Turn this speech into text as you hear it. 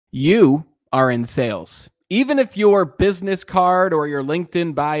You are in sales. Even if your business card or your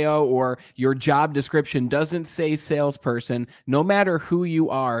LinkedIn bio or your job description doesn't say salesperson, no matter who you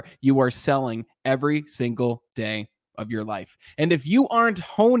are selling every single day of your life. And if you aren't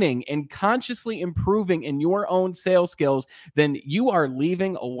honing and consciously improving in your own sales skills, then you are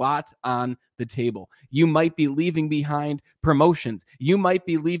leaving a lot on the table. You might be leaving behind promotions. You might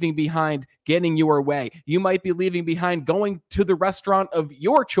be leaving behind getting your way. You might be leaving behind going to the restaurant of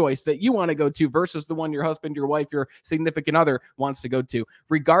your choice that you want to go to versus the one your husband, your wife, your significant other wants to go to.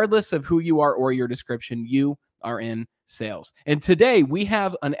 Regardless of who you are or your description, you are in sales. And today we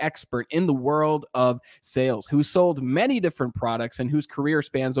have an expert in the world of sales who sold many different products and whose career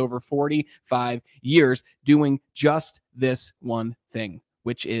spans over 45 years doing just this one thing,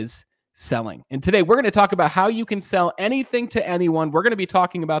 which is selling. And today we're going to talk about how you can sell anything to anyone. We're going to be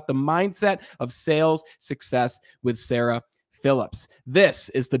talking about the mindset of sales success with Sara Phillips. This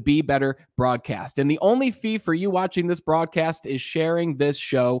is the Be Better broadcast. And the only fee for you watching this broadcast is sharing this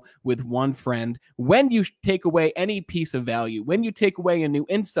show with one friend. When you take away any piece of value, when you take away a new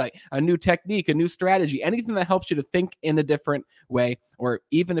insight, a new technique, a new strategy, anything that helps you to think in a different way, or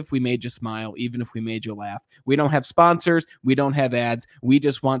even if we made you smile, even if we made you laugh. We don't have sponsors. We don't have ads. We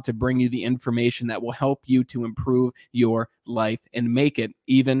just want to bring you the information that will help you to improve your life and make it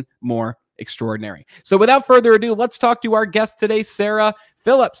even more extraordinary. So without further ado, let's talk to our guest today, Sara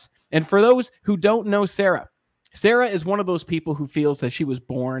Phillips. And for those who don't know Sara, Sara is one of those people who feels that she was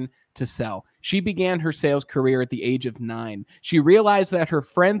born to sell. She began her sales career at the age of 9. She realized that her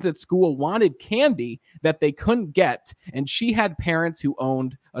friends at school wanted candy that they couldn't get, and she had parents who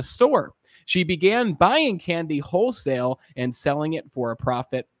owned a store. She began buying candy wholesale and selling it for a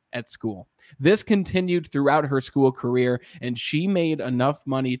profit at school. This continued throughout her school career, and she made enough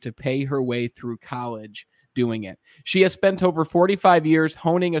money to pay her way through college doing it. She has spent over 45 years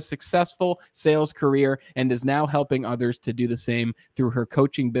honing a successful sales career and is now helping others to do the same through her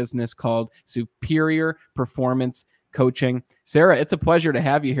coaching business called Superior Performance Coaching. Sara, it's a pleasure to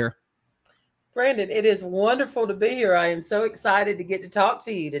have you here. Brandon, it is wonderful to be here. I am so excited to get to talk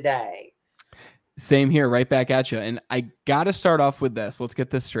to you today. Same here, right back at you. And I got to start off with this. Let's get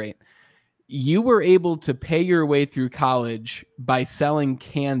this straight. You were able to pay your way through college by selling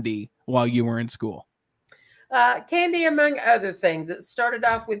candy while you were in school. Candy, among other things. It started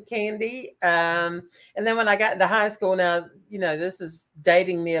off with candy. And then when I got into high school, now, this is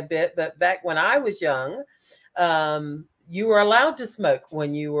dating me a bit, but back when I was young, you were allowed to smoke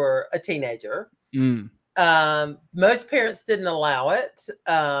when you were a teenager. Most parents didn't allow it.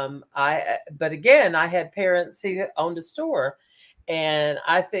 But again, I had parents who owned a store, and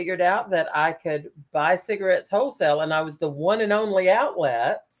I figured out that I could buy cigarettes wholesale, and I was the one and only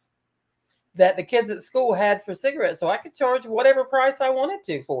outlet that the kids at school had for cigarettes. So I could charge whatever price I wanted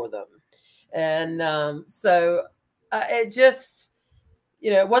to for them. And so it just,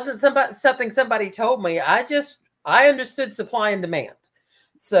 it wasn't something somebody told me. I understood supply and demand.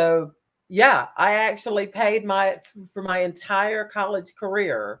 So yeah, I actually paid for my entire college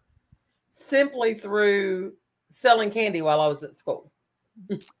career simply through selling candy while I was at school.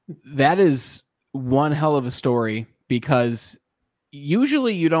 That is one hell of a story, because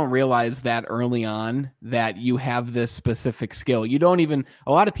usually you don't realize that early on that you have this specific skill. A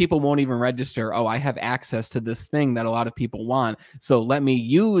lot of people won't even register, oh, I have access to this thing that a lot of people want, so let me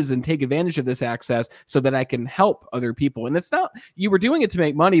use and take advantage of this access so that I can help other people. And it's not, you were doing it to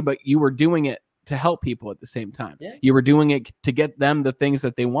make money, but you were doing it to help people at the same time. Yeah. You were doing it to get them the things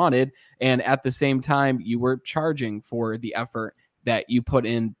that they wanted. And at the same time, you were charging for the effort that you put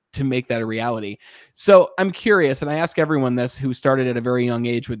in to make that a reality. So I'm curious, and I ask everyone this who started at a very young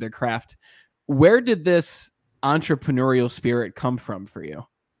age with their craft, where did this entrepreneurial spirit come from for you?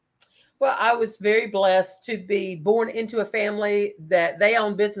 Well, I was very blessed to be born into a family that they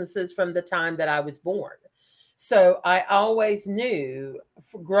own businesses from the time that I was born. So I always knew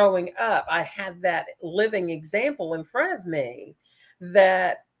growing up, I had that living example in front of me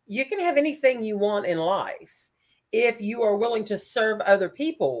that you can have anything you want in life if you are willing to serve other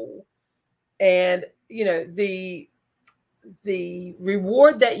people. And, the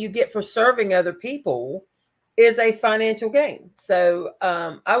reward that you get for serving other people is a financial gain. So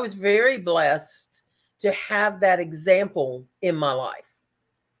I was very blessed to have that example in my life.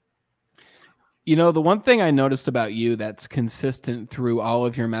 The one thing I noticed about you that's consistent through all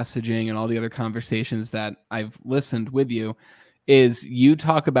of your messaging and all the other conversations that I've listened with you is you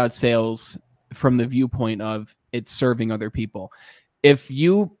talk about sales from the viewpoint of it's serving other people. If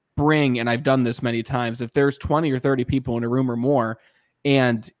you bring, and I've done this many times, if there's 20 or 30 people in a room or more,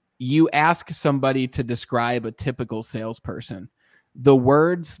 and you ask somebody to describe a typical salesperson, The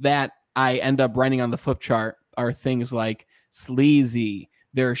words that I end up writing on the flip chart are things like sleazy,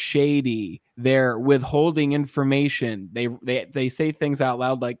 they're shady, they're withholding information. They say things out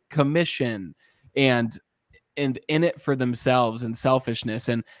loud like commission and in it for themselves and selfishness.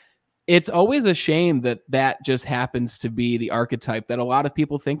 And it's always a shame that that just happens to be the archetype that a lot of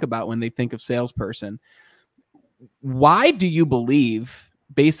people think about when they think of salesperson. Why do you believe,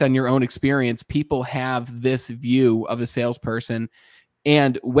 based on your own experience, people have this view of a salesperson?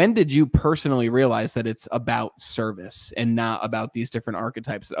 And when did you personally realize that it's about service and not about these different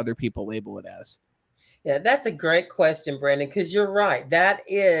archetypes that other people label it as? Yeah, that's a great question, Brandon, because you're right. That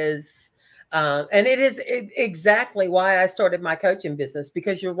is, and it is exactly why I started my coaching business,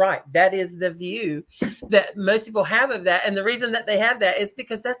 because you're right. That is the view that most people have of that. And the reason that they have that is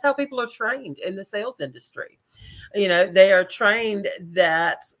because that's how people are trained in the sales industry. You know, they are trained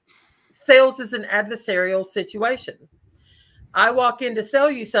that sales is an adversarial situation. I walk in to sell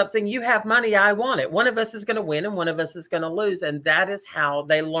you something, you have money, I want it. One of us is going to win and one of us is going to lose. And that is how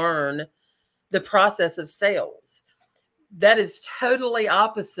they learn the process of sales. That is totally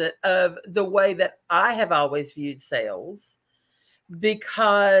opposite of the way that I have always viewed sales,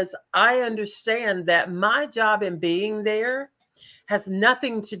 because I understand that my job in being there has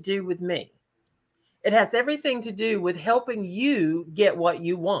nothing to do with me. It has everything to do with helping you get what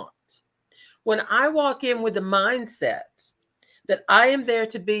you want. When I walk in with the mindset that I am there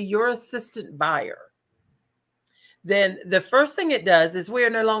to be your assistant buyer, then the first thing it does is we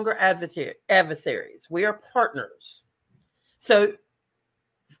are no longer adversaries. We are partners. So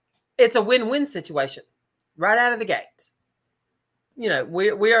it's a win-win situation right out of the gate. You know,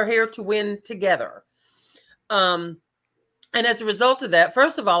 we are here to win together. And as a result of that,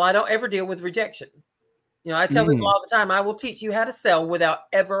 first of all, I don't ever deal with rejection. You know, I tell people all the time, I will teach you how to sell without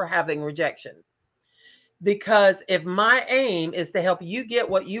ever having rejection. Because if my aim is to help you get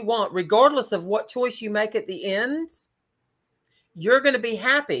what you want, regardless of what choice you make at the end, you're going to be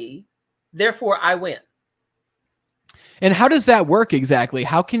happy. Therefore, I win. And how does that work exactly?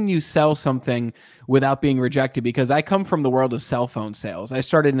 How can you sell something without being rejected? Because I come from the world of cell phone sales. I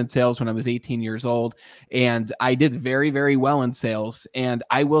started in sales when I was 18 years old, and I did very, very well in sales. And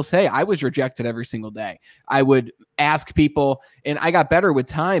I will say I was rejected every single day. I would ask people, and I got better with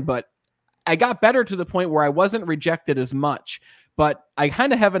time, but I got better to the point where I wasn't rejected as much. But I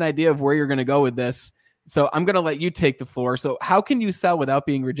kind of have an idea of where you're going to go with this. So I'm going to let you take the floor. So how can you sell without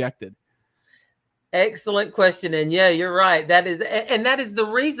being rejected? Excellent question. And yeah, you're right. That is the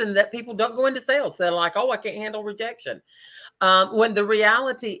reason that people don't go into sales. They're like, oh, I can't handle rejection. When the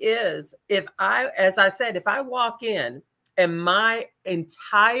reality is, as I said, if I walk in and my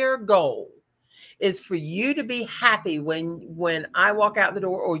entire goal is for you to be happy when I walk out the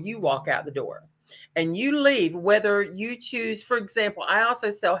door or you walk out the door and you leave, whether you choose, for example, I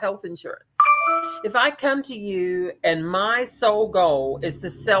also sell health insurance. If I come to you and my sole goal is to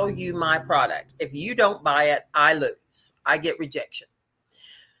sell you my product, if you don't buy it, I lose. I get rejection.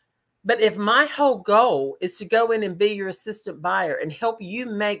 But if my whole goal is to go in and be your assistant buyer and help you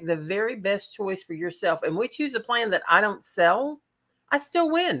make the very best choice for yourself, and we choose a plan that I don't sell, I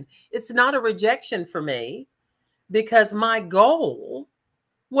still win. It's not a rejection for me because my goal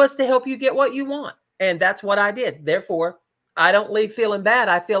was to help you get what you want. And that's what I did. Therefore, I don't leave feeling bad.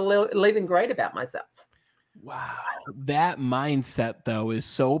 I feel leaving great about myself. Wow. That mindset, though, is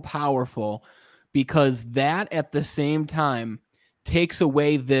so powerful, because that at the same time takes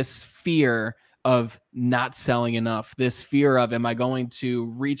away this fear of not selling enough, this fear of, am I going to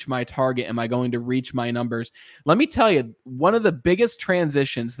reach my target? Am I going to reach my numbers? Let me tell you, one of the biggest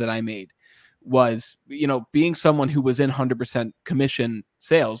transitions that I made was, being someone who was in 100% commission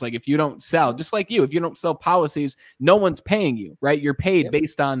sales. Like, if you don't sell, just like you, if you don't sell policies, no one's paying you, right? You're paid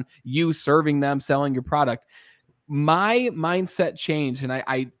based on you serving them, selling your product. My mindset changed, and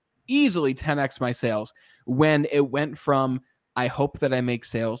I easily 10x my sales when it went from, I hope that I make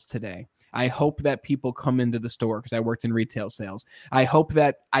sales today. I hope that people come into the store, because I worked in retail sales. I hope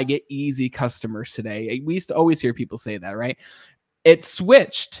that I get easy customers today. We used to always hear people say that, right? It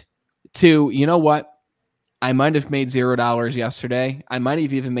switched to, you know what? I might have made $0 yesterday. I might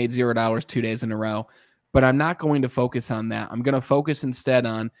have even made $0 2 days in a row, but I'm not going to focus on that. I'm going to focus instead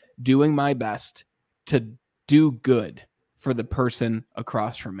on doing my best to do good for the person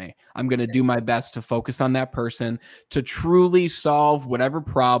across from me. I'm going to do my best to focus on that person, to truly solve whatever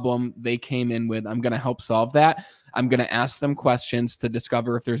problem they came in with. I'm going to help solve that. I'm going to ask them questions to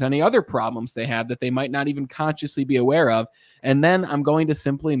discover if there's any other problems they have that they might not even consciously be aware of. And then I'm going to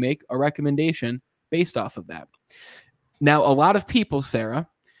simply make a recommendation based off of that. Now, a lot of people, Sara,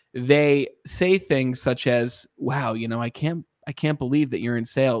 they say things such as, wow, I can't I can't believe that you're in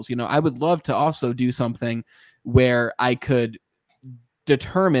sales. You know, I would love to also do something where I could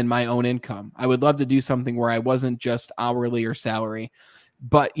determine my own income. I would love to do something where I wasn't just hourly or salary.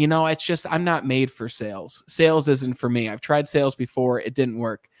 But, you know, it's just, I'm not made for sales. Sales isn't for me. I've tried sales before. It didn't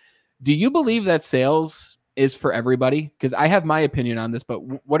work. Do you believe that sales is for everybody? Because I have my opinion on this, but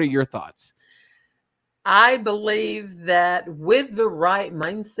what are your thoughts? I believe that with the right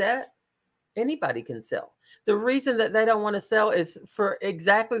mindset, anybody can sell. The reason that they don't want to sell is for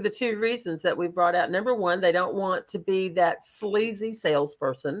exactly the two reasons that we brought out. Number one, they don't want to be that sleazy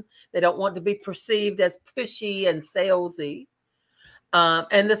salesperson. They don't want to be perceived as pushy and salesy.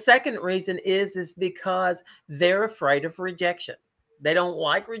 And the second reason is because they're afraid of rejection. They don't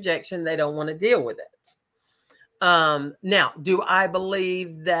like rejection. They don't want to deal with it. Now, do I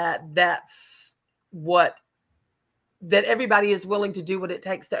believe that that's that everybody is willing to do what it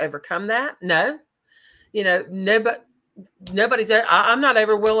takes to overcome that? No. You know, nobody's, I'm not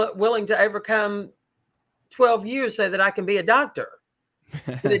ever willing to overcome 12 years so that I can be a doctor.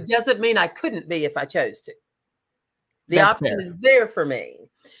 But it doesn't mean I couldn't be if I chose to. The option is there for me.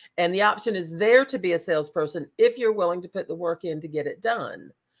 And the option is there to be a salesperson if you're willing to put the work in to get it done.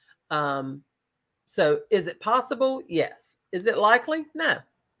 So is it possible? Yes. Is it likely? No.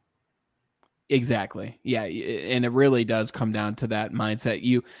 Exactly. Yeah. And it really does come down to that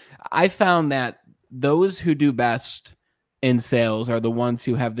mindset. I found that those who do best in sales are the ones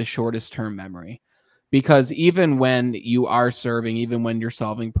who have the shortest term memory, because even when you are serving, even when you're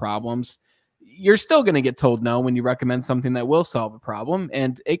solving problems, you're still going to get told no when you recommend something that will solve a problem.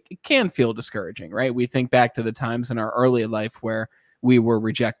 And it can feel discouraging, right? We think back to the times in our early life where we were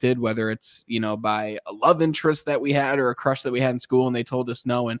rejected, whether it's, you know, by a love interest that we had or a crush that we had in school and they told us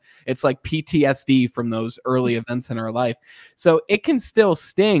no. And it's like PTSD from those early events in our life. So it can still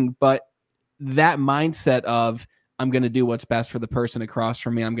sting, but that mindset of, I'm going to do what's best for the person across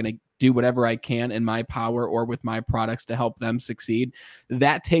from me, I'm going to do whatever I can in my power or with my products to help them succeed,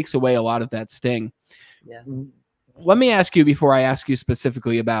 that takes away a lot of that sting. Yeah. Let me ask you, before I ask you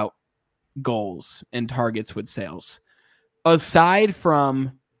specifically about goals and targets with sales, aside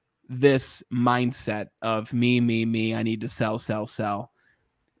from this mindset of me, I need to sell,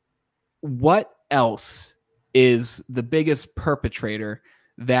 what else is the biggest perpetrator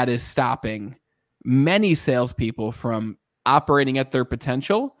that is stopping many salespeople from operating at their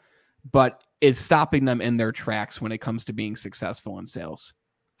potential, but is stopping them in their tracks when it comes to being successful in sales?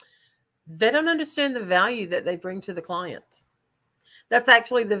 They don't understand the value that they bring to the client. That's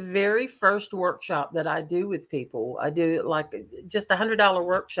actually the very first workshop that I do with people. I do like just $100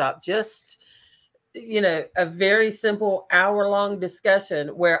 workshop, just, you know, a very simple hour-long discussion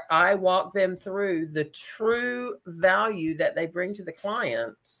where I walk them through the true value that they bring to the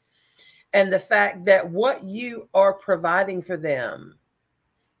clients and the fact that what you are providing for them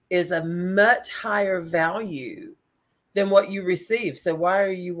is a much higher value than what you receive. So why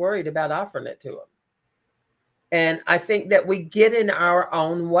are you worried about offering it to them? And I think that we get in our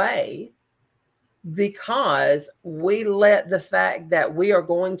own way because we let the fact that we are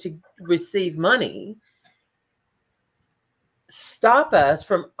going to receive money stop us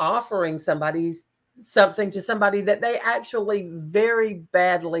from offering something to somebody that they actually very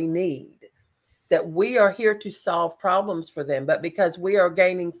badly need. That we are here to solve problems for them, but because we are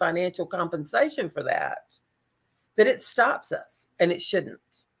gaining financial compensation for that it stops us, and it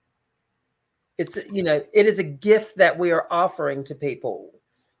shouldn't. It's, you know, it is a gift that we are offering to people.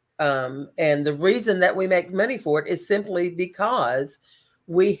 And the reason that we make money for it is simply because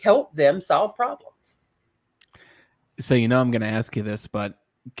we help them solve problems. So, you know, I'm going to ask you this, but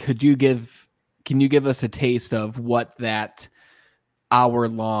can you give us a taste of what that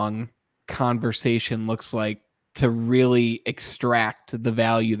hour-long conversation looks like to really extract the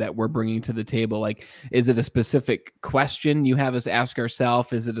value that we're bringing to the table? Like, is it a specific question you have us ask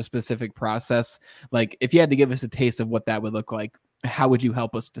ourselves? Is it a specific process? Like, if you had to give us a taste of what that would look like, how would you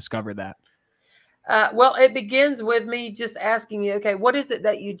help us discover that? Well, it begins with me just asking you, okay, what is it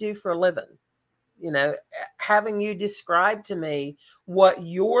that you do for a living? You know, having you describe to me what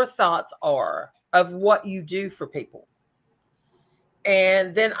your thoughts are of what you do for people.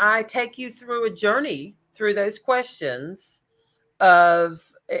 And then I take you through a journey through those questions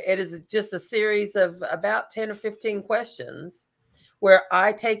it is just a series of about 10 or 15 questions where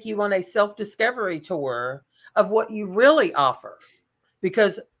I take you on a self-discovery tour of what you really offer.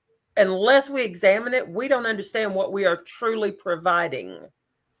 Because unless we examine it, we don't understand what we are truly providing.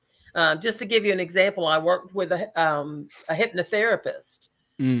 Just to give you an example, I worked with a hypnotherapist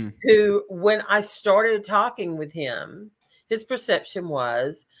who, when I started talking with him, his perception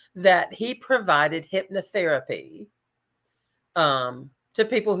was that he provided hypnotherapy to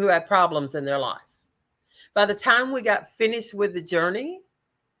people who had problems in their life. By the time we got finished with the journey,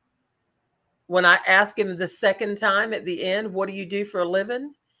 when I asked him the second time at the end, what do you do for a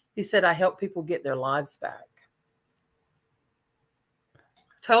living? He said, I help people get their lives back.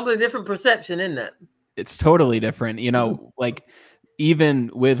 Totally different perception, isn't it? It's totally different. You know, like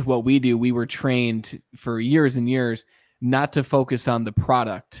even with what we do, we were trained for years and years not to focus on the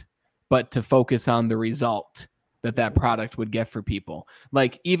product, but to focus on the result that product would get for people.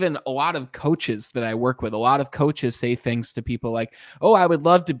 Like even a lot of coaches that I work with, a lot of coaches say things to people like, oh, I would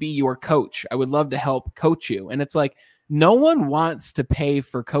love to be your coach. I would love to help coach you. And it's like, no one wants to pay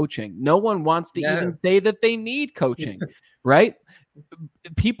for coaching. No one wants to even say that they need coaching, right?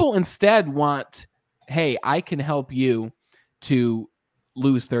 People instead want, hey, I can help you to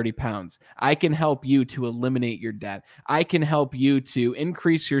lose 30 pounds. I can help you to eliminate your debt. I can help you to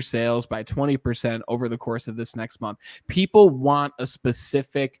increase your sales by 20% over the course of this next month. People want a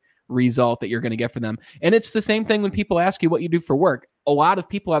specific result that you're going to get for them. And it's the same thing when people ask you what you do for work. A lot of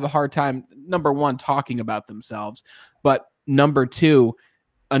people have a hard time, number one, talking about themselves, but number two,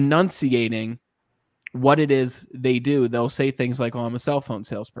 enunciating what it is they do. They'll say things like, oh, I'm a cell phone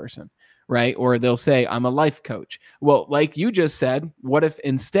salesperson, right? Or they'll say, I'm a life coach. Well, like you just said, what if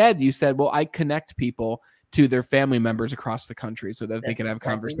instead you said, well, I connect people to their family members across the country so that they can have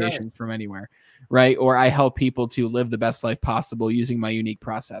conversations from anywhere, right? Or I help people to live the best life possible using my unique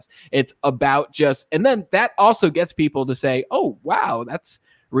process. It's about just, and then that also gets people to say, oh, wow, that's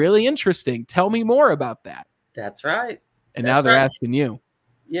really interesting. Tell me more about that. That's right. And now they're asking you.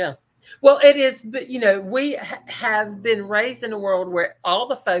 Yeah. Well, it is, but you know, we have been raised in a world where all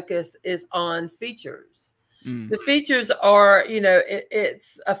the focus is on features. The features are, you know,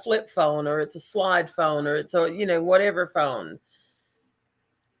 it's a flip phone or it's a slide phone or it's a, you know, whatever phone.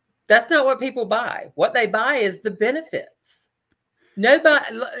 That's not what people buy. What they buy is the benefits. Nobody,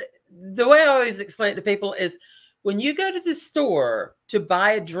 the way I always explain it to people is when you go to the store to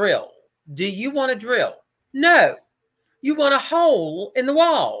buy a drill, do you want a drill? No. You want a hole in the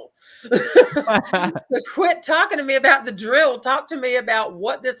wall. So quit talking to me about the drill. Talk to me about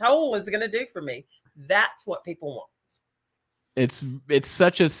what this hole is going to do for me. That's what people want. It's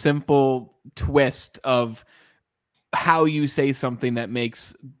such a simple twist of how you say something that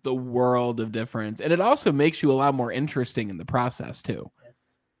makes the world of difference. And it also makes you a lot more interesting in the process too.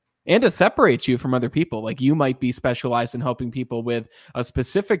 Yes. And it separates you from other people. Like you might be specialized in helping people with a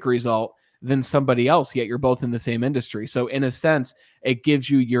specific result than somebody else, yet you're both in the same industry. So in a sense, it gives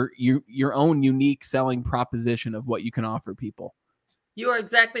you your own unique selling proposition of what you can offer people. You are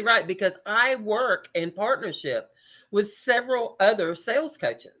exactly right, because I work in partnership with several other sales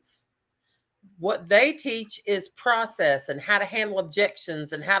coaches. What they teach is process and how to handle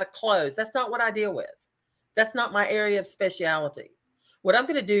objections and how to close. That's not what I deal with. That's not my area of specialty. What I'm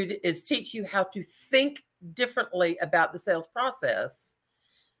going to do is teach you how to think differently about the sales process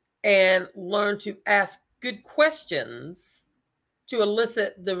and learn to ask good questions to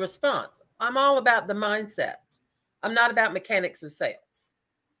elicit the response. I'm all about the mindset. I'm not about mechanics of sales.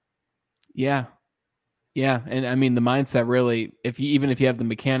 Yeah. Yeah. And I mean, the mindset really, even if you have the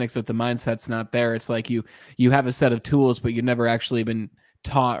mechanics, if the mindset's not there, it's like you have a set of tools, but you've never actually been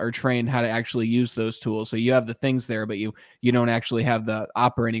taught or trained how to actually use those tools. So you have the things there, but you don't actually have the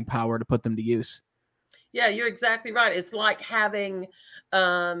operating power to put them to use. Yeah, you're exactly right. It's like having,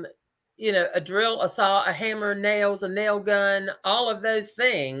 you know, a drill, a saw, a hammer, nails, a nail gun, all of those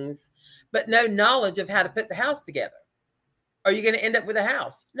things, but no knowledge of how to put the house together. Are you going to end up with a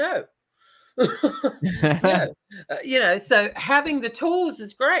house? No. No. You know, so having the tools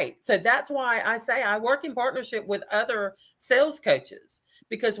is great. So that's why I say I work in partnership with other sales coaches,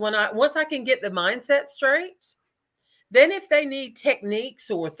 because once I can get the mindset straight, then if they need techniques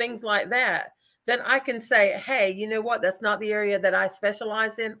or things like that, then I can say, hey, you know what? That's not the area that I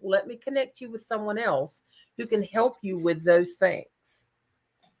specialize in. Let me connect you with someone else who can help you with those things.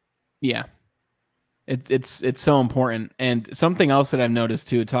 Yeah. It's so important. And something else that I've noticed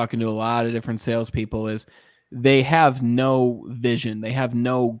too, talking to a lot of different salespeople, is they have no vision. They have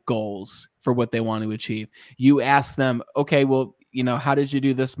no goals for what they want to achieve. You ask them, okay, well, you know, how did you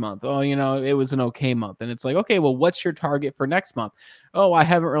do this month? Oh, you know, it was an okay month. And it's like, okay, well, what's your target for next month? Oh, I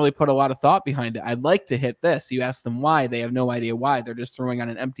haven't really put a lot of thought behind it. I'd like to hit this. You ask them why. They have no idea why. They're just throwing on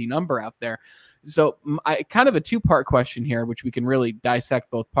an empty number out there. So kind of a two-part question here, which we can really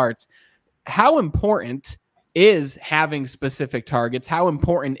dissect both parts. How important is having specific targets? How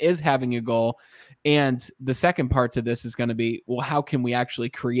important is having a goal? And the second part to this is going to be, well, how can we actually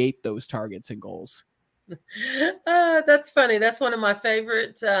create those targets and goals? That's funny. That's one of my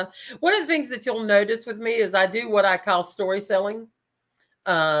favorite. One of the things that you'll notice with me is I do what I call story selling.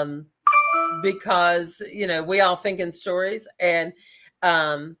 Um, because we all think in stories, and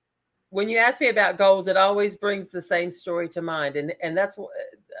when you ask me about goals, it always brings the same story to mind, and that's what.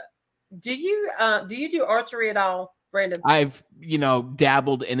 Do you do archery at all, Brandon? I've,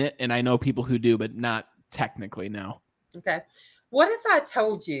 dabbled in it, and I know people who do, but not technically, no. Okay. What if I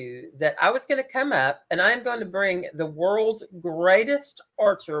told you that I was going to come up and I'm going to bring the world's greatest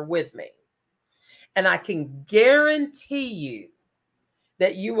archer with me, and I can guarantee you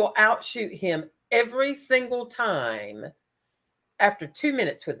that you will outshoot him every single time after 2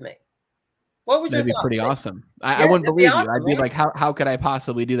 minutes with me? What would your That'd be thoughts pretty be? awesome. I Yeah, wouldn't that'd be believe you. I'd awesome, be right? like, how could I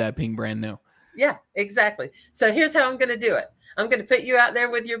possibly do that being brand new? Yeah, exactly. So here's how I'm going to do it. I'm going to put you out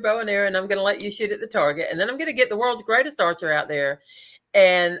there with your bow and arrow, and I'm going to let you shoot at the target. And then I'm going to get the world's greatest archer out there,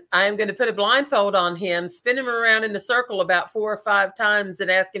 and I'm going to put a blindfold on him, spin him around in a circle about 4 or 5 times,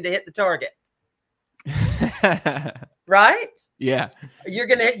 and ask him to hit the target. Right? Yeah. You're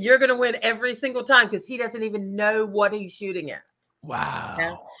gonna win every single time because he doesn't even know what he's shooting at. Wow.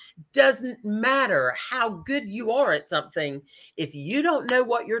 Yeah? Doesn't matter how good you are at something. If you don't know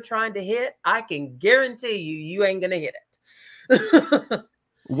what you're trying to hit, I can guarantee you ain't gonna hit it.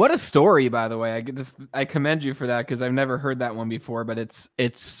 What a story, by the way. I commend you for that, because I've never heard that one before, but it's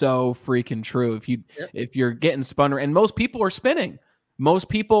so freaking true. If you're getting spun, and most people are spinning. Most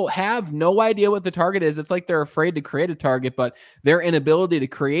people have no idea what the target is. It's like they're afraid to create a target, but their inability to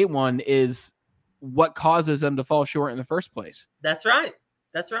create one is what causes them to fall short in the first place. That's right.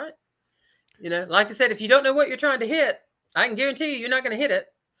 That's right. Like I said, if you don't know what you're trying to hit, I can guarantee you're not going to hit it.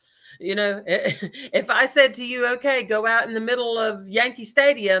 If I said to you, okay, go out in the middle of Yankee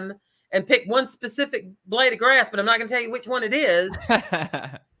Stadium and pick one specific blade of grass, but I'm not going to tell you which one it is.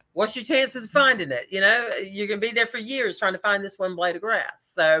 What's your chances of finding it? You're going to be there for years trying to find this one blade of grass.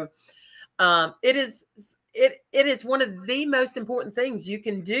 So it is one of the most important things you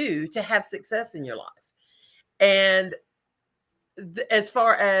can do to have success in your life. And as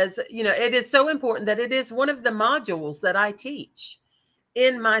far as, it is so important that it is one of the modules that I teach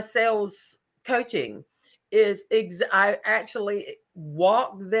in my sales coaching. I actually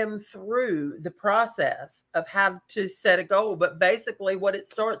walk them through the process of how to set a goal. But basically what it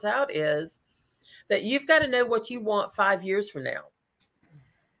starts out is that you've got to know what you want 5 years from now.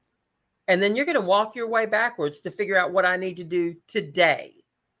 And then you're going to walk your way backwards to figure out what I need to do today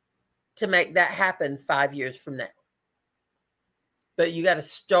to make that happen 5 years from now. But you got to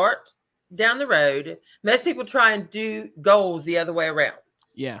start down the road. Most people try and do goals the other way around.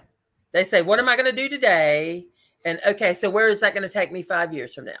 Yeah. They say, what am I going to do today? And okay, so where is that going to take me 5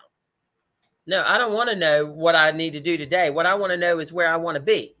 years from now? No, I don't want to know what I need to do today. What I want to know is where I want to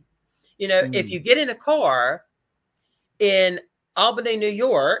be. If you get in a car in Albany, New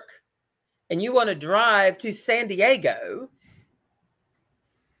York, and you want to drive to San Diego,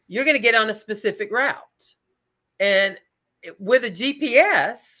 you're going to get on a specific route. And with a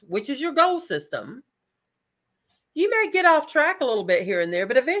GPS, which is your goal system, you may get off track a little bit here and there,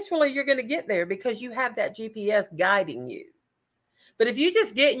 but eventually you're going to get there because you have that GPS guiding you. But if you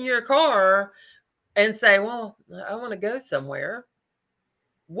just get in your car and say, well, I want to go somewhere,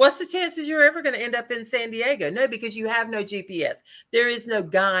 what's the chances you're ever going to end up in San Diego? No, because you have no GPS. There is no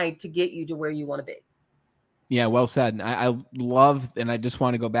guide to get you to where you want to be. Yeah, well said. I love, and I just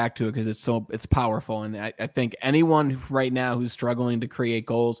want to go back to it because it's powerful. And I think anyone right now who's struggling to create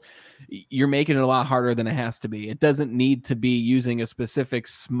goals, you're making it a lot harder than it has to be. It doesn't need to be using a specific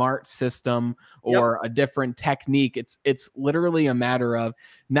smart system or a different technique. It's literally a matter of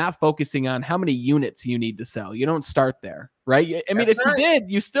not focusing on how many units you need to sell. You don't start there, right? I mean, if you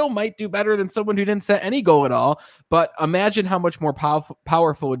did, you still might do better than someone who didn't set any goal at all. But imagine how much more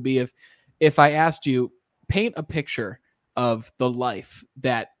powerful it would be if I asked you, paint a picture of the life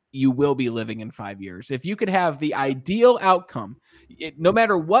that you will be living in 5 years. If you could have the ideal outcome, no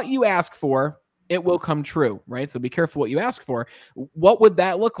matter what you ask for, it will come true, right? So be careful what you ask for. What would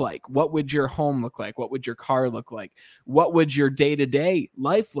that look like? What would your home look like? What would your car look like? What would your day-to-day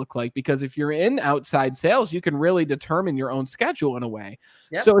life look like? Because if you're in outside sales, you can really determine your own schedule in a way.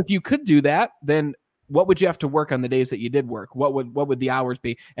 Yep. So if you could do that, then what would you have to work on the days that you did work? What would the hours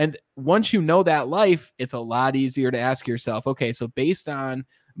be? And once you know that life, it's a lot easier to ask yourself, okay, so based on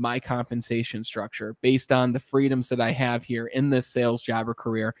my compensation structure, based on the freedoms that I have here in this sales job or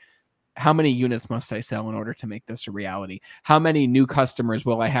career, how many units must I sell in order to make this a reality? How many new customers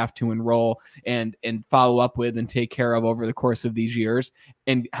will I have to enroll and follow up with and take care of over the course of these years?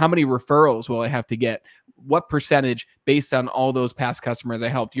 And how many referrals will I have to get what percentage based on all those past customers I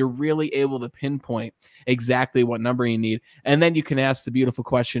helped. You're really able to pinpoint exactly what number you need. And then you can ask the beautiful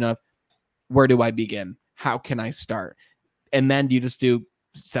question of, where do I begin? How can I start? And then you just do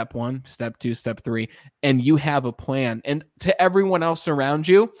step 1, step 2, step 3, and you have a plan. And to everyone else around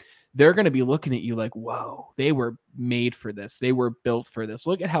you, they're going to be looking at you like, whoa, they were made for this. They were built for this.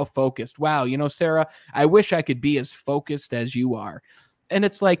 Look at how focused. Wow. Sarah, I wish I could be as focused as you are. And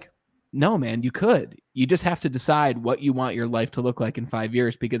it's like, no, man, you could. You just have to decide what you want your life to look like in 5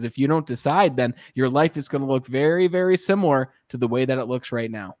 years, because if you don't decide, then your life is going to look very, very similar to the way that it looks right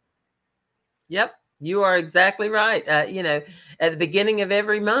now. Yep. You are exactly right. At the beginning of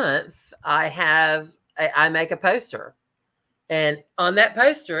every month, I make a poster. And on that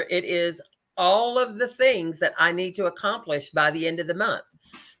poster, it is all of the things that I need to accomplish by the end of the month.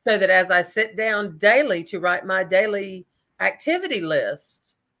 So that as I sit down daily to write my daily activity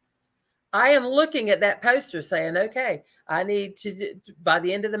list, I am looking at that poster saying, okay, I need to, by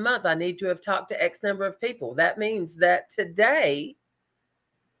the end of the month, I need to have talked to X number of people. That means that today,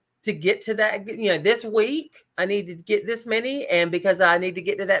 to get to that, this week, I need to get this many. And because I need to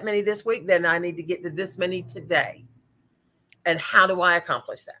get to that many this week, then I need to get to this many today. And how do I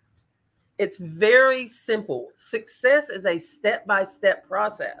accomplish that? It's very simple. Success is a step-by-step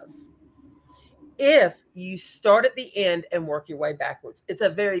process. If you start at the end and work your way backwards, it's a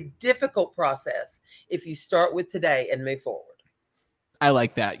very difficult process if you start with today and move forward. I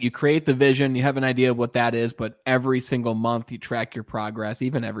like that. You create the vision, you have an idea of what that is, but every single month you track your progress.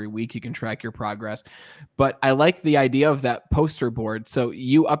 Even every week you can track your progress. But I like the idea of that poster board. So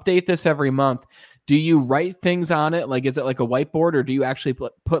you update this every month. Do you write things on it? Like, is it like a whiteboard, or do you actually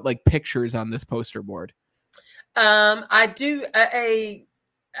put like pictures on this poster board? I do a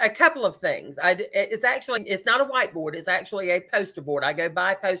couple of things. It's not a whiteboard. It's actually a poster board. I go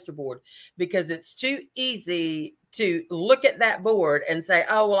by poster board because it's too easy to look at that board and say,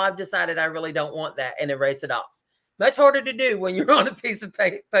 oh, well, I've decided I really don't want that, and erase it off. Much harder to do when you're on a piece of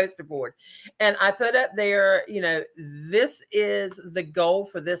poster board. And I put up there, this is the goal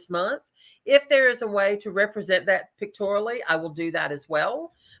for this month. If there is a way to represent that pictorially, I will do that as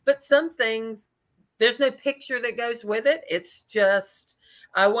well. But some things, there's no picture that goes with it. It's just,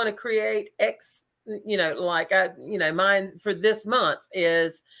 I want to create X, mine for this month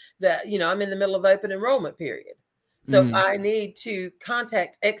is that, I'm in the middle of open enrollment period. So I need to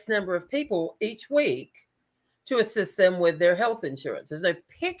contact X number of people each week to assist them with their health insurance. There's no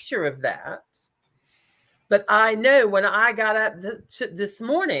picture of that. But I know when I got up this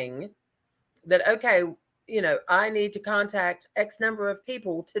morning that, okay, I need to contact X number of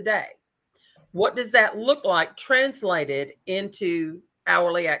people today. What does that look like translated into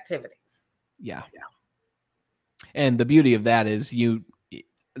hourly activities? Yeah. And the beauty of that is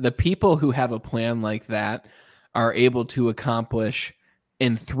the people who have a plan like that are able to accomplish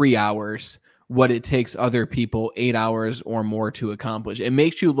in 3 hours what it takes other people 8 hours or more to accomplish. It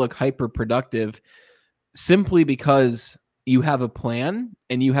makes you look hyper productive simply because you have a plan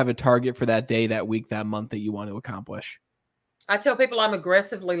and you have a target for that day, that week, that month that you want to accomplish. I tell people I'm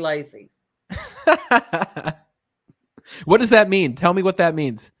aggressively lazy. What does that mean? Tell me what that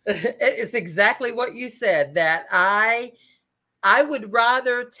means. It's exactly what you said, that I would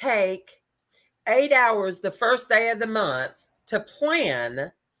rather take 8 hours the first day of the month to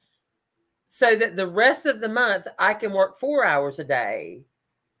plan so that the rest of the month I can work 4 hours a day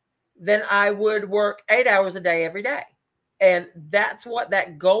than I would work 8 hours a day every day. And that's what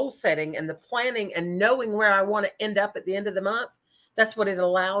that goal setting and the planning and knowing where I want to end up at the end of the month, that's what it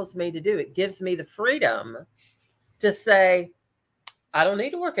allows me to do. It gives me the freedom to say, I don't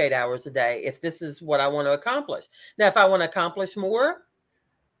need to work 8 hours a day if this is what I want to accomplish. Now, if I want to accomplish more,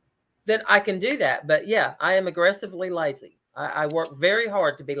 then I can do that. But yeah, I am aggressively lazy. I work very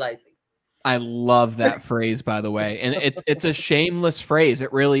hard to be lazy. I love that phrase, by the way. And it's a shameless phrase.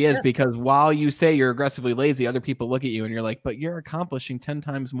 It really is, because while you say you're aggressively lazy, other people look at you and you're like, but you're accomplishing 10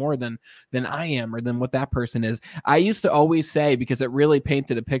 times more than I am, or than what that person is. I used to always say, because it really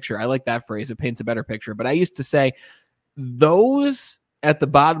painted a picture. I like that phrase. It paints a better picture. But I used to say those at the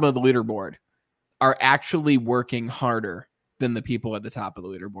bottom of the leaderboard are actually working harder than the people at the top of the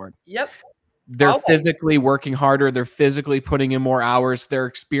leaderboard. Yep. They're physically working harder. They're physically putting in more hours. They're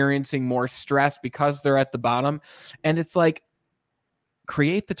experiencing more stress because they're at the bottom. And it's like,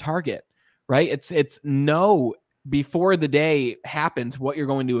 create the target, right? It's know before the day happens what you're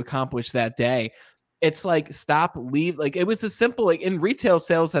going to accomplish that day. It's like, leave. Like, it was as simple, like in retail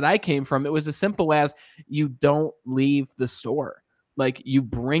sales that I came from, it was as simple as you don't leave the store. Like, you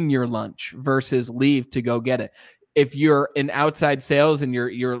bring your lunch versus leave to go get it. if you're in outside sales and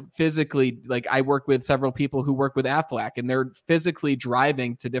you're physically, like I work with several people who work with Aflac and they're physically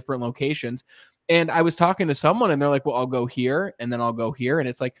driving to different locations. And I was talking to someone and they're like, well, I'll go here and then I'll go here. And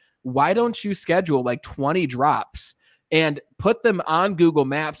it's like, why don't you schedule like 20 drops and put them on Google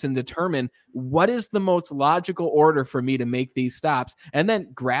Maps and determine what is the most logical order for me to make these stops, and then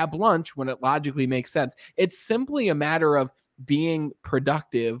grab lunch when it logically makes sense. It's simply a matter of being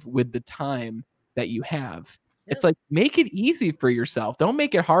productive with the time that you have. Yeah. It's like, make it easy for yourself. Don't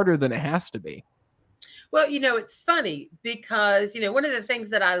make it harder than it has to be. Well, it's funny because, one of the things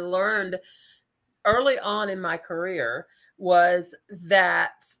that I learned early on in my career was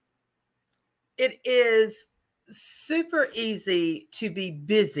that it is super easy to be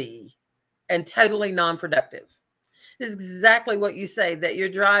busy and totally non-productive. This is exactly what you say, that you're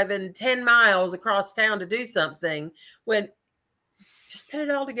driving 10 miles across town to do something, when just put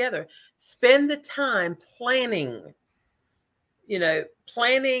it all together. Spend the time planning,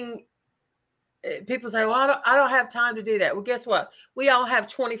 planning. People say, well, I don't have time to do that. Well, guess what? We all have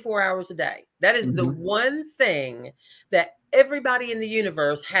 24 hours a day. That is the one thing that everybody in the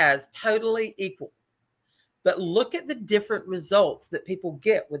universe has totally equal. But look at the different results that people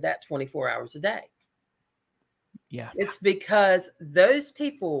get with that 24 hours a day. Yeah. It's because those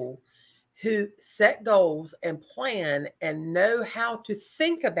people who set goals and plan and know how to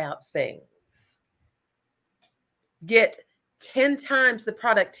think about things get 10 times the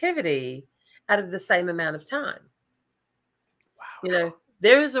productivity out of the same amount of time. Wow.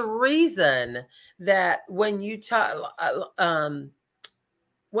 There's a reason that when you talk,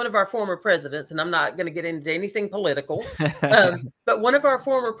 one of our former presidents, and I'm not going to get into anything political, but one of our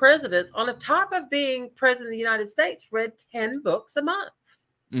former presidents, on the top of being president of the United States, read 10 books a month.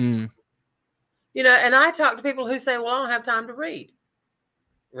 And I talk to people who say, well, I don't have time to read.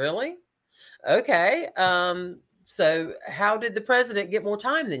 Really? Okay. So how did the president get more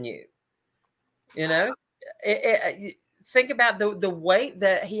time than you? Think about the weight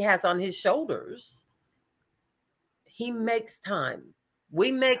that he has on his shoulders. He makes time. We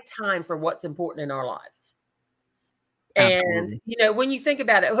make time for what's important in our lives. Absolutely. And, when you think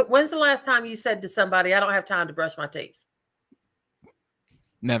about it, when's the last time you said to somebody, I don't have time to brush my teeth?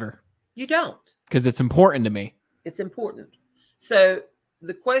 Never. You don't. Because it's important to me. It's important. So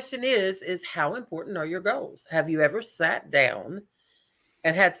the question is how important are your goals? Have you ever sat down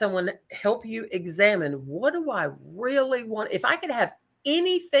and had someone help you examine, what do I really want? If I could have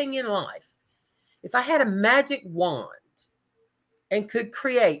anything in life, if I had a magic wand and could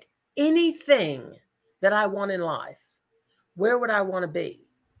create anything that I want in life, where would I want to be?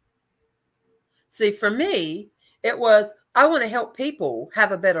 See, for me, it was, I want to help people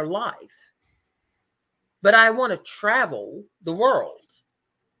have a better life, but I want to travel the world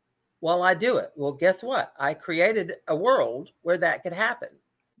while I do it. Well, guess what? I created a world where that could happen,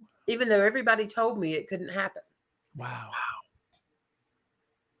 even though everybody told me it couldn't happen. Wow.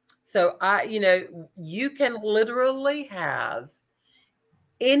 So you can literally have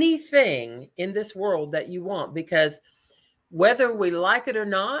anything in this world that you want, because whether we like it or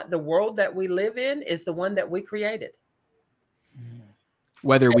not, the world that we live in is the one that we created.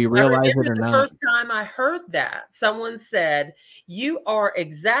 Whether we realize it or not. The first time I heard that, someone said, you are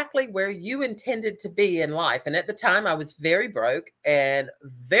exactly where you intended to be in life. And at the time I was very broke and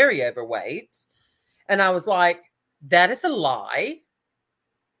very overweight. And I was like, that is a lie.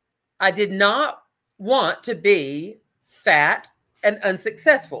 I did not want to be fat and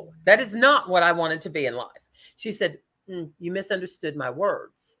unsuccessful. That is not what I wanted to be in life. She said, you misunderstood my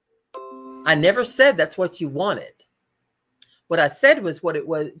words. I never said that's what you wanted. What I said was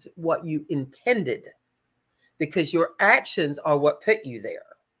what you intended, because your actions are what put you there.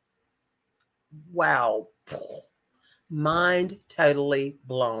 Wow. Mind totally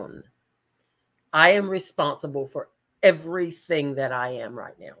blown. I am responsible for everything that I am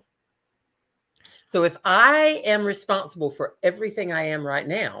right now. So if I am responsible for everything I am right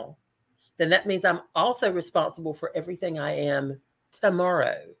now, then that means I'm also responsible for everything I am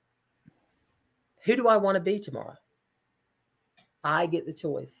tomorrow. Who do I want to be tomorrow? I get the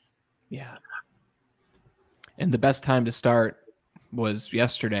choice. Yeah. And the best time to start was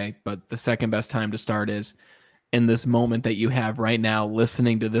yesterday, but the second best time to start is in this moment that you have right now,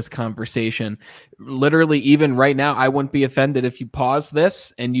 listening to this conversation. Literally, even right now, I wouldn't be offended if you paused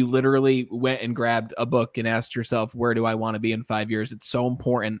this and you literally went and grabbed a book and asked yourself, where do I want to be in 5 years? It's so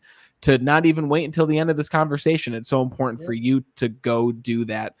important to not even wait until the end of this conversation. It's so important for you to go do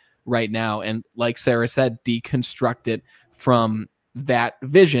that right now. And like Sara said, deconstruct it from that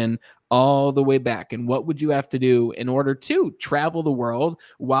vision all the way back. And what would you have to do in order to travel the world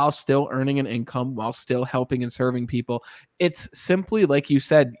while still earning an income, while still helping and serving people? It's simply, like you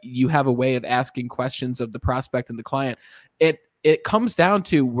said, you have a way of asking questions of the prospect and the client. It comes down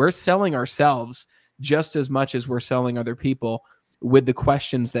to, we're selling ourselves just as much as we're selling other people, with the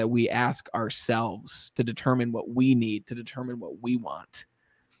questions that we ask ourselves to determine what we need, to determine what we want.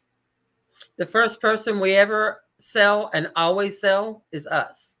 The first person we ever sell and always sell is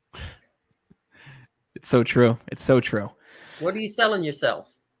us. It's so true. It's so true. What are you selling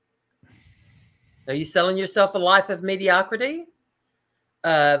yourself? Are you selling yourself a life of mediocrity?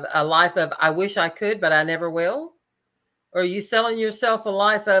 A life of, I wish I could, but I never will? Or are you selling yourself a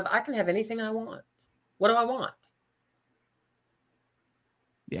life of, I can have anything I want? What do I want?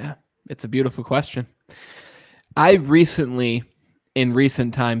 Yeah, it's a beautiful question. I've recently, in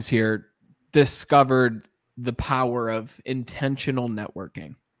recent times here, discovered the power of intentional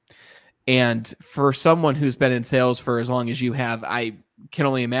networking. And for someone who's been in sales for as long as you have, I can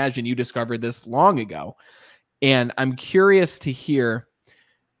only imagine you discovered this long ago. And I'm curious to hear,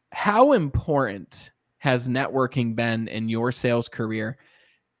 how important has networking been in your sales career?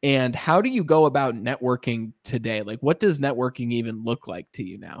 And how do you go about networking today? Like, what does networking even look like to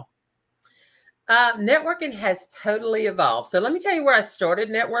you now? Networking has totally evolved. So let me tell you where I started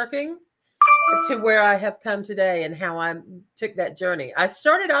networking to where I have come today and how I took that journey. I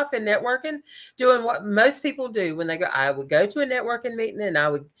started off in networking doing what most people do when they go. I would go to a networking meeting and I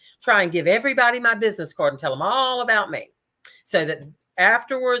would try and give everybody my business card and tell them all about me, so that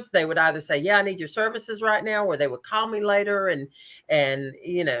afterwards they would either say, yeah, I need your services right now, or they would call me later, and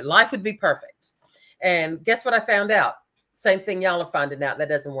you know, life would be perfect. And guess what I found out? Same thing y'all are finding out. That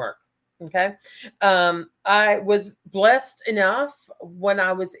doesn't work. Okay. I was blessed enough when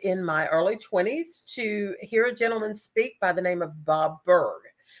I was in my early 20s to hear a gentleman speak by the name of Bob Berg.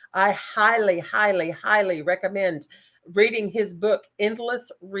 I highly, highly, highly recommend reading his book,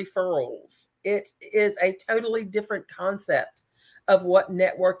 Endless Referrals. It is a totally different concept of what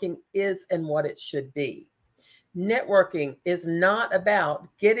networking is and what it should be. Networking is not about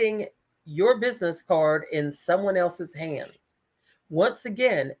getting your business card in someone else's hand. Once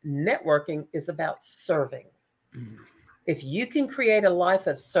again, networking is about serving. If you can create a life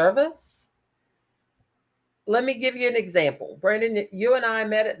of service, let me give you an example. Brandon, you and I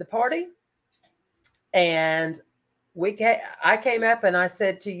met at the party, and I came up and I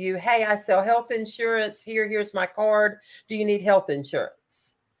said to you, hey, I sell health insurance. Here's my card. Do you need health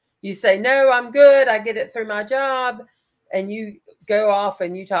insurance? You say, no, I'm good. I get it through my job. And you go off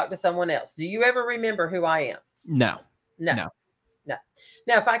and you talk to someone else. Do you ever remember who I am? No.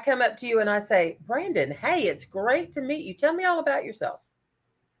 Now, if I come up to you and I say, Brandon, hey, it's great to meet you. Tell me all about yourself.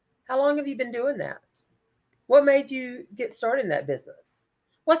 How long have you been doing that? What made you get started in that business?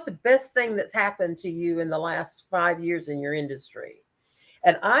 What's the best thing that's happened to you in the last 5 years in your industry?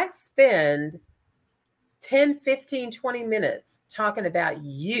 And I spend 10, 15, 20 minutes talking about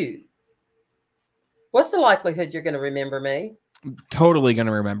you. What's the likelihood you're going to remember me? I'm totally going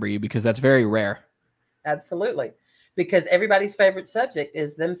to remember you, because that's very rare. Absolutely. Because everybody's favorite subject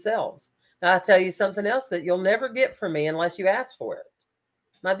is themselves. Now, I'll tell you something else that you'll never get from me unless you ask for it.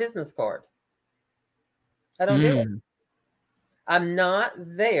 My business card. I don't do it. I'm not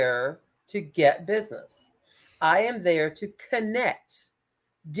there to get business. I am there to connect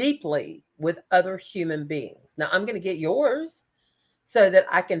deeply with other human beings. Now, I'm going to get yours so that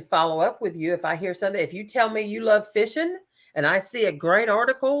I can follow up with you if I hear something. If you tell me you love fishing and I see a great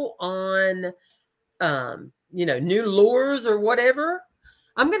article on new lures or whatever,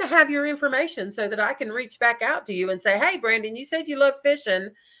 I'm going to have your information so that I can reach back out to you and say, hey, Brandon, you said you love fishing.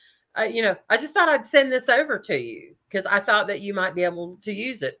 I just thought I'd send this over to you because I thought that you might be able to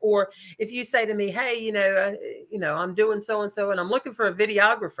use it. Or if you say to me, hey, I'm doing so-and-so and I'm looking for a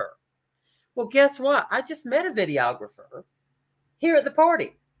videographer. Well, guess what? I just met a videographer here at the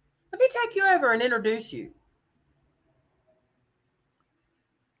party. Let me take you over and introduce you.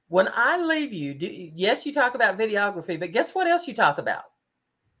 When I leave you, yes, you talk about videography, but guess what else you talk about?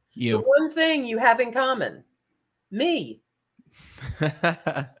 You. The one thing you have in common, me.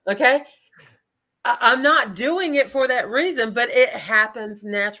 Okay. I'm not doing it for that reason, but it happens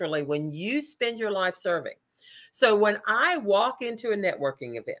naturally when you spend your life serving. So when I walk into a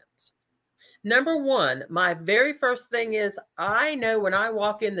networking event, number one, my very first thing is I know when I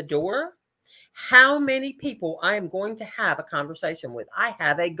walk in the door, how many people I am going to have a conversation with. I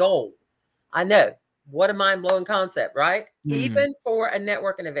have a goal. I know. What a mind-blowing concept, right? Even for a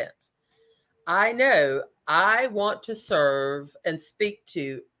networking event. I know I want to serve and speak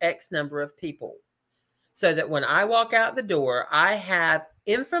to X number of people. so that when I walk out the door, I have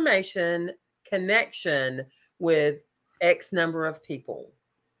information, connection with X number of people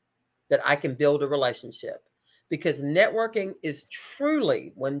that I can build a relationship. Because networking is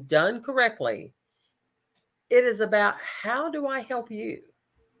truly, when done correctly, it is about how do I help you?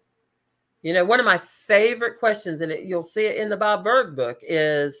 You know, one of my favorite questions, and you'll see it in the Bob Berg book,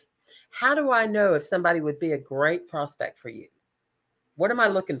 is how do I know if somebody would be a great prospect for you? What am I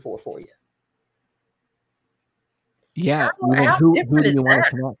looking for you? Yeah. How Who different do is you want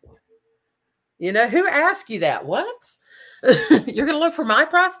that? to connect? You know, who asked you that? What? You're going to look for my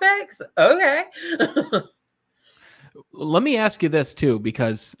prospects? Okay. Let me ask you this too,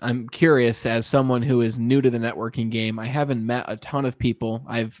 because I'm curious as someone who is new to the networking game. I haven't met a ton of people.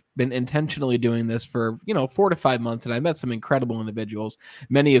 I've been intentionally doing this for, 4 to 5 months, and I met some incredible individuals,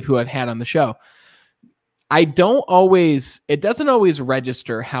 many of who I've had on the show. It doesn't always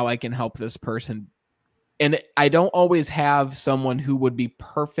register how I can help this person. And I don't always have someone who would be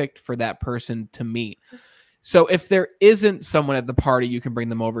perfect for that person to meet. So if there isn't someone at the party you can bring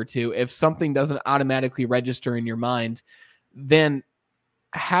them over to, if something doesn't automatically register in your mind, then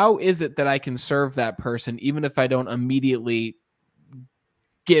how is it that I can serve that person even if I don't immediately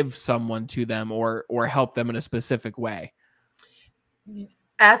give someone to them or help them in a specific way?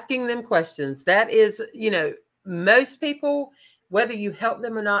 Asking them questions. That is, most people, whether you help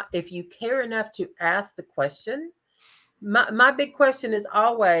them or not, if you care enough to ask the question, my big question is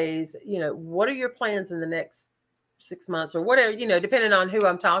always, what are your plans in the next 6 months or whatever, depending on who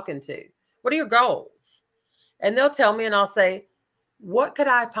I'm talking to. What are your goals? And they'll tell me, and I'll say, what could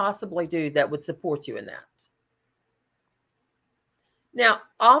I possibly do that would support you in that? Now,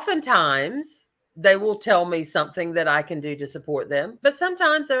 oftentimes they will tell me something that I can do to support them, but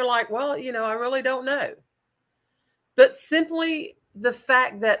sometimes they're like, well, I really don't know. But simply the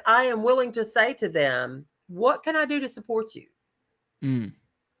fact that I am willing to say to them, what can I do to support you?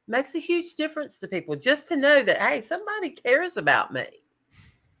 Makes a huge difference to people, just to know that, hey, somebody cares about me.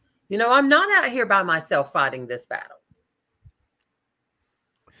 I'm not out here by myself fighting this battle.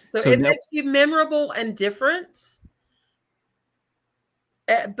 So it makes you memorable and different.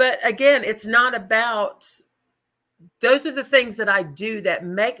 But again, it's not about, those are the things that I do that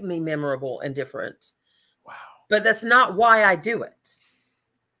make me memorable and different. Wow. But that's not why I do it.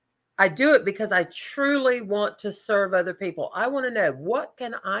 I do it because I truly want to serve other people. I want to know, what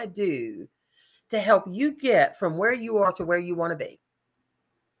can I do to help you get from where you are to where you want to be?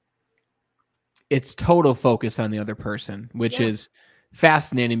 It's total focus on the other person, which is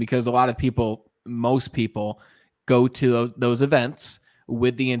fascinating because most people go to those events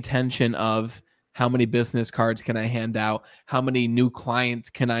with the intention of, how many business cards can I hand out? How many new clients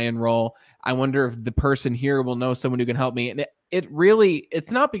can I enroll? I wonder if the person here will know someone who can help me. And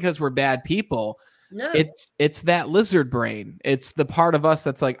it's not because we're bad people. No. It's that lizard brain. It's the part of us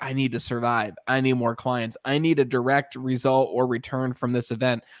that's like, I need to survive. I need more clients. I need a direct result or return from this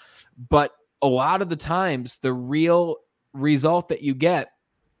event. But a lot of the times, the real result that you get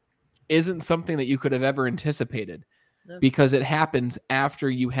isn't something that you could have ever anticipated, because it happens after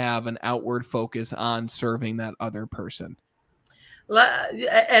you have an outward focus on serving that other person.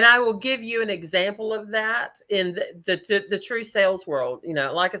 And I will give you an example of that in the true sales world.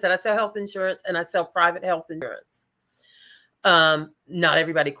 Like I said, I sell health insurance and I sell private health insurance. Not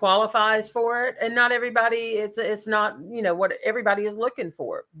everybody qualifies for it, and not everybody, it's not, what everybody is looking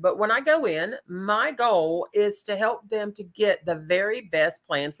for. But when I go in, my goal is to help them to get the very best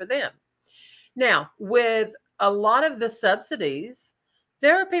plan for them. Now, with a lot of the subsidies,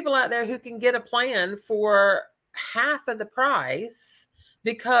 there are people out there who can get a plan for half of the price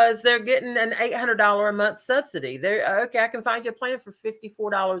because they're getting an $800 a month subsidy. They're okay. I can find you a plan for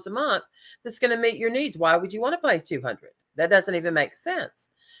 $54 a month that's going to meet your needs. Why would you want to pay $200? That doesn't even make sense.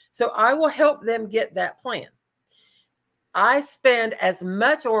 So I will help them get that plan. I spend as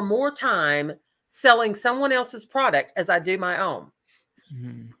much or more time selling someone else's product as I do my own.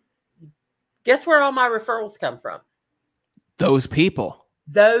 Mm-hmm. Guess where all my referrals come from? Those people.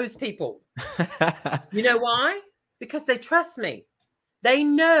 You know why? Because they trust me. They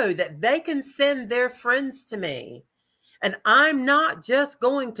know that they can send their friends to me, and I'm not just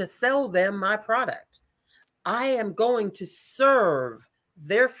going to sell them my product. I am going to serve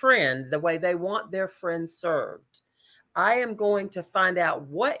their friend the way they want their friend served. I am going to find out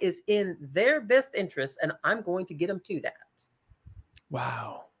what is in their best interest, and I'm going to get them to that.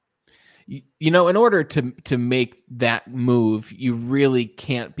 Wow. In order to make that move, you really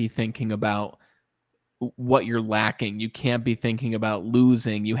can't be thinking about what you're lacking. You can't be thinking about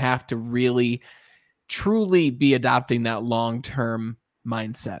losing. You have to really, truly be adopting that long-term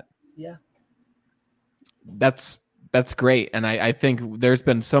mindset. Yeah. That's great. And I think there's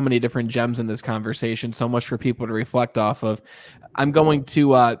been so many different gems in this conversation, so much for people to reflect off of. I'm going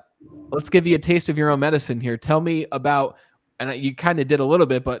to let's give you a taste of your own medicine here. Tell me about, and you kind of did a little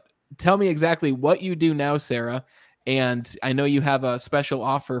bit, but tell me exactly what you do now, Sara. And I know you have a special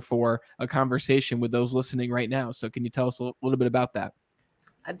offer for a conversation with those listening right now. So can you tell us a little bit about that?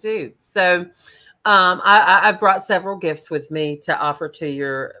 I do. So I've brought several gifts with me to offer to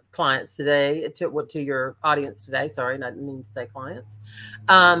your clients today, to your audience today. Sorry, I didn't mean to say clients.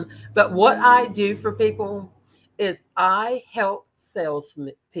 But what I do for people is I help sales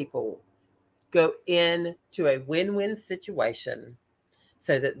people go into a win-win situation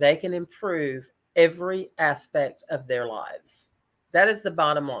so that they can improve every aspect of their lives. That is the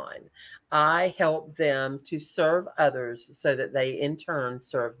bottom line. I help them to serve others so that they in turn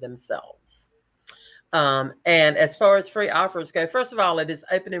serve themselves. And as far as free offers go, first of all, it is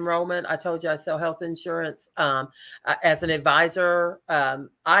open enrollment. I told you I sell health insurance. As an advisor,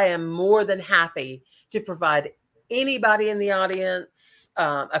 I am more than happy to provide anybody in the audience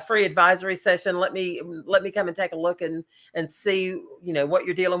a free advisory session. Let me come and take a look and see what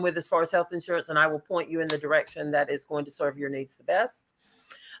you're dealing with as far as health insurance, and I will point you in the direction that is going to serve your needs the best.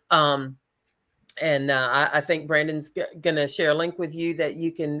 I think Brandon's going to share a link with you that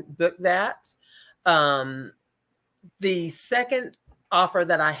you can book that. The second offer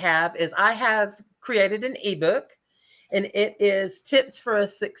that I have is I have created an ebook, and it is tips for a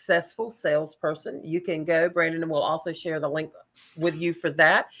successful salesperson. You can go, Brandon will also share the link with you for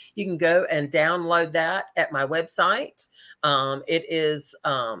that. You can go and download that at my website. It is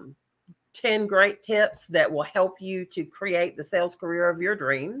 10 great tips that will help you to create the sales career of your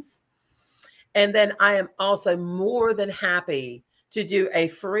dreams. And then I am also more than happy to do a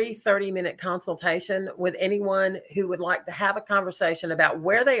free 30-minute consultation with anyone who would like to have a conversation about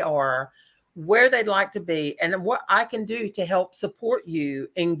where they are, where they'd like to be, and what I can do to help support you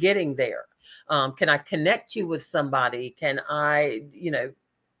in getting there. Can I connect you with somebody? Can I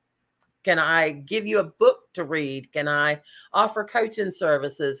give you a book to read? Can I offer coaching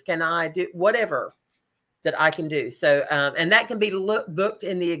services? Can I do whatever that I can do? So, and that can be booked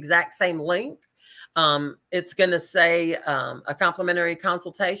in the exact same link. It's going to say a complimentary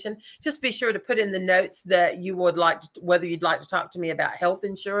consultation. Just be sure to put in the notes that you would like to, whether you'd like to talk to me about health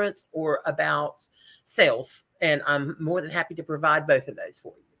insurance or about sales. And I'm more than happy to provide both of those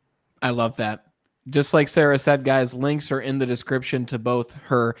for you. I love that. Just like Sara said, guys, links are in the description to both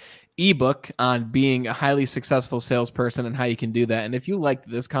her ebook on being a highly successful salesperson and how you can do that. And if you liked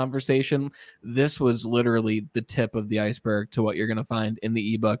this conversation, this was literally the tip of the iceberg to what you're going to find in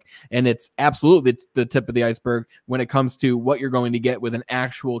the ebook. And it's absolutely the tip of the iceberg when it comes to what you're going to get with an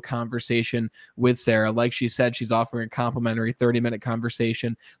actual conversation with Sara. Like she said, she's offering a complimentary 30-minute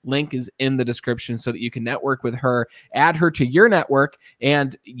conversation. Link is in the description so that you can network with her, add her to your network,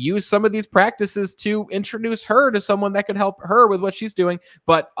 and use some of these practices to introduce her to someone that could help her with what she's doing,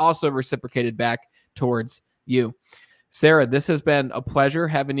 but also reciprocated back towards you. Sara, this has been a pleasure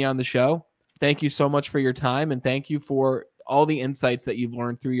having you on the show. Thank you so much for your time, and thank you for all the insights that you've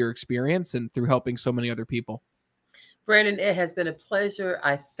learned through your experience and through helping so many other people. Brandon, it has been a pleasure.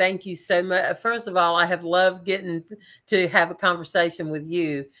 I thank you so much. First of all, I have loved getting to have a conversation with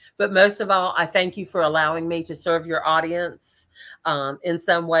you. But most of all, I thank you for allowing me to serve your audience in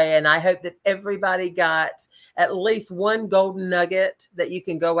some way. And I hope that everybody got at least one golden nugget that you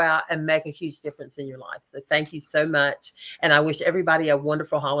can go out and make a huge difference in your life. So thank you so much. And I wish everybody a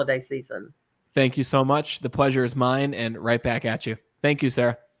wonderful holiday season. Thank you so much. The pleasure is mine, and right back at you. Thank you,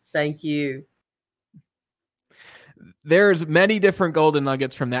 Sara. Thank you. There's many different golden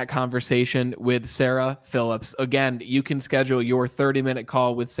nuggets from that conversation with Sara Phillips. Again, you can schedule your 30-minute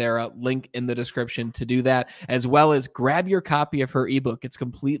call with Sara, link in the description to do that, as well as grab your copy of her ebook. It's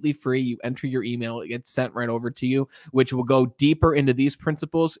completely free. You enter your email, it gets sent right over to you, which will go deeper into these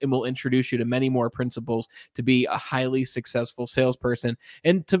principles and will introduce you to many more principles to be a highly successful salesperson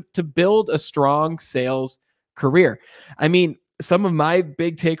and to build a strong sales career. I mean, some of my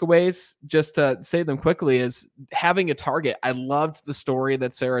big takeaways, just to say them quickly, is having a target. I loved the story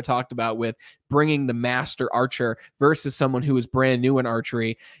that Sara talked about with bringing the master archer versus someone who is brand new in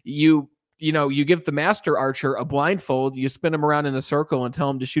archery. You give the master archer a blindfold, you spin him around in a circle and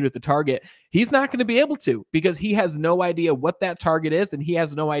tell him to shoot at the target. He's not going to be able to, because he has no idea what that target is and he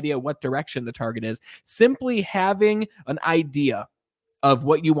has no idea what direction the target is. Simply having an idea of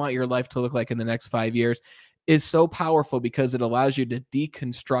what you want your life to look like in the next 5 years is so powerful, because it allows you to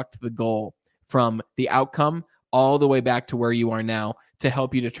deconstruct the goal from the outcome all the way back to where you are now to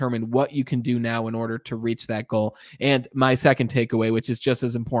help you determine what you can do now in order to reach that goal. And my second takeaway, which is just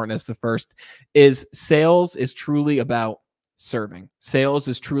as important as the first, is sales is truly about serving. Sales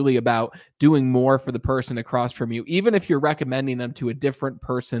is truly about doing more for the person across from you, even if you're recommending them to a different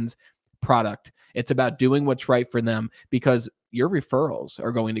person's product. It's about doing what's right for them, because your referrals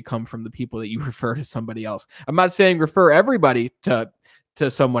are going to come from the people that you refer to somebody else. I'm not saying refer everybody to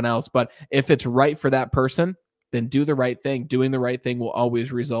someone else, but if it's right for that person, then do the right thing. Doing the right thing will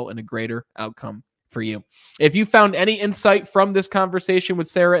always result in a greater outcome for you. If you found any insight from this conversation with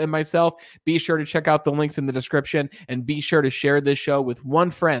Sara and myself, be sure to check out the links in the description, and be sure to share this show with one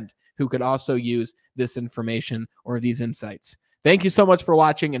friend who could also use this information or these insights. Thank you so much for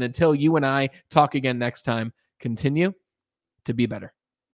watching, and until you and I talk again next time, continue to be better.